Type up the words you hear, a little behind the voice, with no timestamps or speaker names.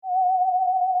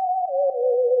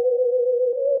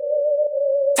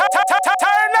Turn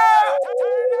up!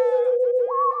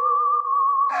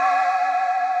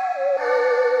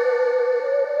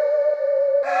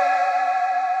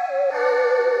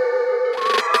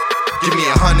 Give me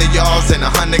 100 yards and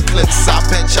 100 clips. I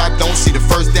bet y'all don't see the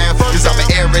first down, cause I'ma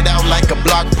air it out like a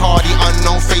block party.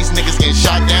 Unknown face niggas getting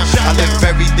shot down. I live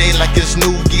every day like it's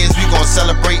New Year's. We gon'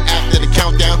 celebrate after the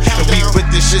countdown. And we with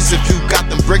this shit, if you got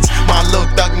them bricks, my little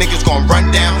thug niggas gon' run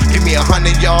down. Give me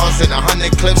 100 yards and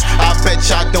 100 clips. I bet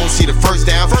y'all don't see the first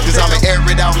down, cause I'ma air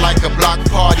it out like a block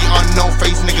party. Unknown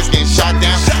face niggas getting shot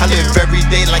down. I live every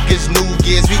day like it's New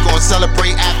Year's. We gon'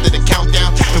 celebrate after the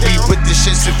countdown. And we with this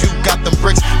shit, if you got them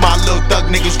bricks, my little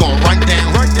thug niggas gon' run down.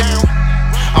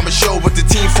 I'ma show what the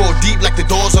team for deep, like the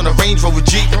doors on a Range Rover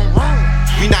Jeep.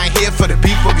 We not here for the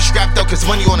beef, but we strapped up cause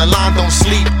money on the line don't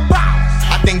sleep.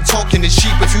 I think talking is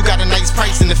cheap if you got a nice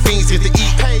price and the fiends get to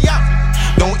eat.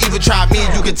 Don't even try me,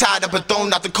 you get tied up and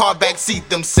thrown out the car back seat.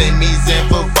 Them semis and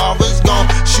Ferraris gon'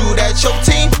 shoot at your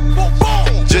team.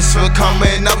 Just for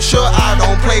coming up short, I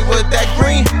don't play with that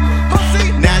green.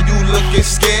 Now you looking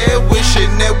scared, wishing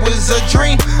it was a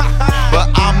dream. But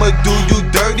I'ma do you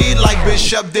dirty like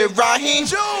Bishop did Raheem.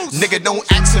 Nigga, don't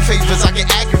ask for favors, I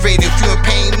get aggravated. If you ain't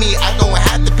paying me, I don't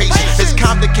have the patience. It's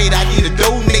complicated, I need a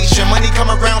donation. Money come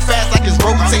around fast like it's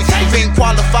rotating. If you ain't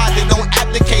qualified, then don't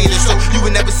applicate it. So you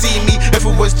would never see me if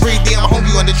it was 3D. I'm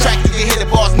hungry on the track, you can hit the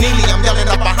boss neatly. I'm yelling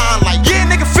up behind like, yeah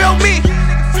nigga, feel me.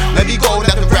 Let me go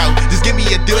another route. Just give me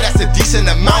a deal that's a decent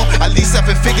amount. At least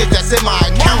 7 figures that's in my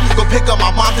account. Go pick up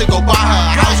my mom to go buy her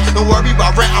a house. Don't worry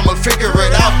about rent, I'ma figure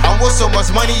it out. I want so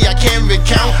much money I can't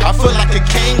recount. I feel like a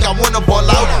king, I wanna ball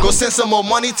out. Go send some more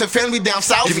money to family down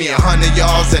south. Give me 100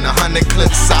 yards and 100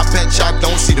 clips. I bet y'all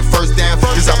don't see the first down,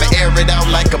 cause I'ma air it out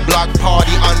like a block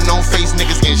party. Unknown face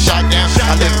niggas getting shot down.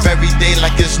 I live every day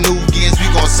like it's New Year's. We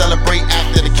gon' celebrate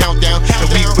after the countdown. And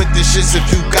we with this shit, if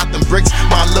you got them bricks,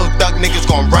 my little thug niggas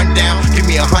gon' run down. Give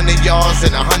me 100 yards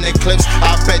and 100 clips.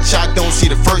 I bet y'all don't see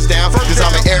the first down, cause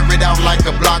I'ma air it out like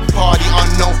a block party.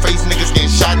 Unknown face niggas getting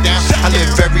shot down. I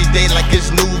live every day like it's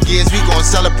New Year's. We gon'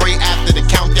 celebrate after the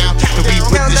countdown. And we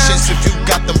with the shit, if you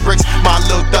got them bricks, my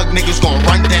little thug niggas gon'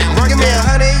 run down. Give me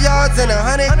 100 yards and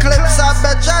 100 clips. I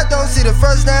bet y'all don't see the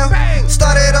first down.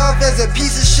 Started off as a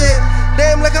piece of shit.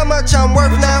 Damn, look how much I'm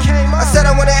worth now. I said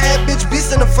I wanna have bitch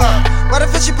beast in the farm. Why the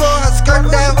fuck she pull her skirt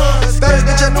down? Baddest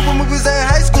bitch I knew when we was in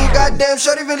high school. Goddamn,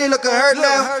 shorty really looking hurt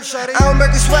now. I don't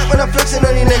make a sweat when I'm flexing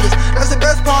on these niggas. That's the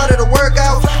best part of the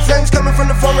workout. Flames coming from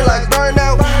the former like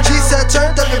burnout. She said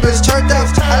turned up, your bitch turned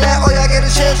out. I let all y'all get a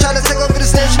chance, try to take over the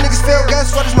stage. Niggas fail,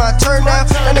 guess what? It's my turn now.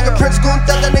 That nigga Prince Goont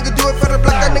UP, that nigga do it for the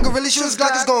block. That nigga really shoot his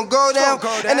Glock, it's gon' go down.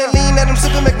 And the lean that I'm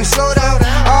sipping make me slow down.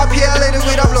 RPLA, the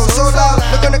weed I blow so loud.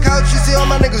 Look on the couch, you see all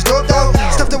my niggas doped out.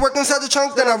 Stuff the work inside the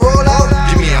trunk, then I roll out.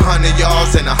 Give me 100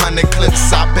 yards and 100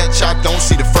 clips. I bet y'all don't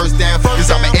see the first down,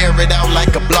 cause I'ma air it out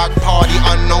like a block party.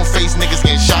 Unknown face niggas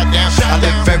getting shot down. I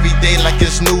live every day like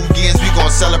it's New Year's. We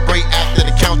gon' celebrate after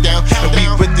the countdown. And we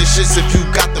with this shit, if you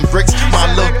got them bricks, my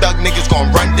little thug niggas gon'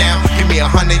 run down. Give me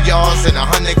 100 yards and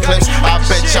 100 clips. I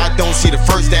bet y'all don't see the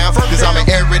first down, cause I'ma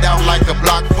air it out like a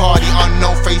block party.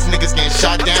 Unknown face niggas getting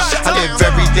shot down. I live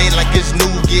every day like it's New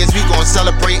Year's. We gon'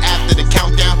 celebrate after the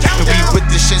countdown. And we with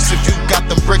this shit, if you got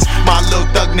them bricks, my little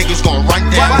thug niggas gon' run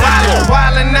down.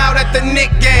 Wildin' out at the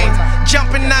Nick game,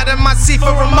 jumping out of my seat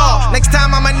for a mall. Next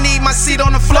time I'ma need my seat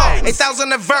on the floor.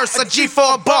 8,000 a verse, a G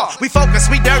for a bar. We focus,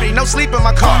 we dirty, no sleep in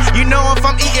my car. You know if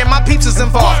I'm eating, my peeps is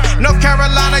involved. North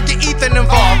Carolina, get Ethan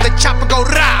involved. The chopper go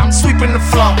rah, I'm sweeping the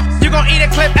floor. You gon' eat a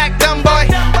clip, act dumb boy.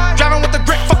 Driving with the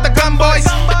grip, fuck the gun boys.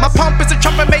 My pump is a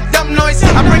trumpet, make dumb noise.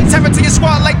 I bring terror to your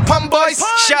squad like pum boys.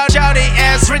 Shouty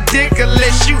ass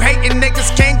ridiculous. You hating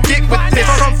niggas can't get with this.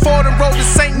 From Fordham Road to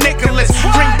St. Nicholas.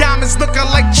 Bring diamonds looking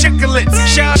like chicklets.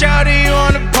 Shouty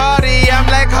on the party, I'm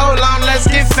like, hold on, let's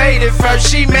get faded first.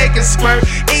 She make a squirt.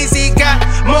 Easy got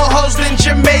more hoes than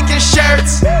Jamaican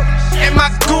shirts. And my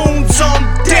goons on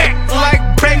deck like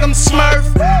bang 'em Smurf.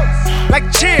 Like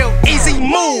chill, easy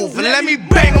move, let me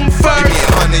bang 'em first. Give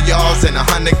me 100 yards and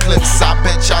 100 clips. I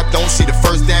bet y'all don't see the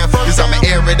first down, cause I'ma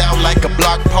air it out like a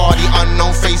block party.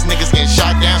 Unknown face niggas getting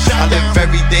shot down. I live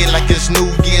every day like it's New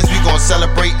Year's. We gon'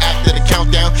 celebrate after the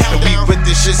countdown. And we with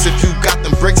this shit, if you got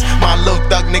them bricks, my little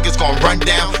thug niggas gon' run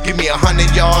down. Give me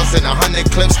 100 yards and 100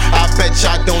 clips. I bet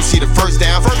y'all don't see the first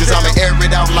down, cause I'ma air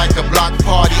it out like a block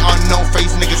party. Unknown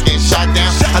face niggas getting shot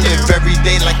down. I live every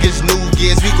day like it's New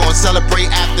Year's. We gon'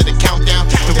 celebrate after the countdown.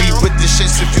 And we with this shit,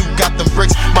 if you got them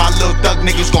bricks, my little thug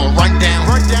niggas gon' run down.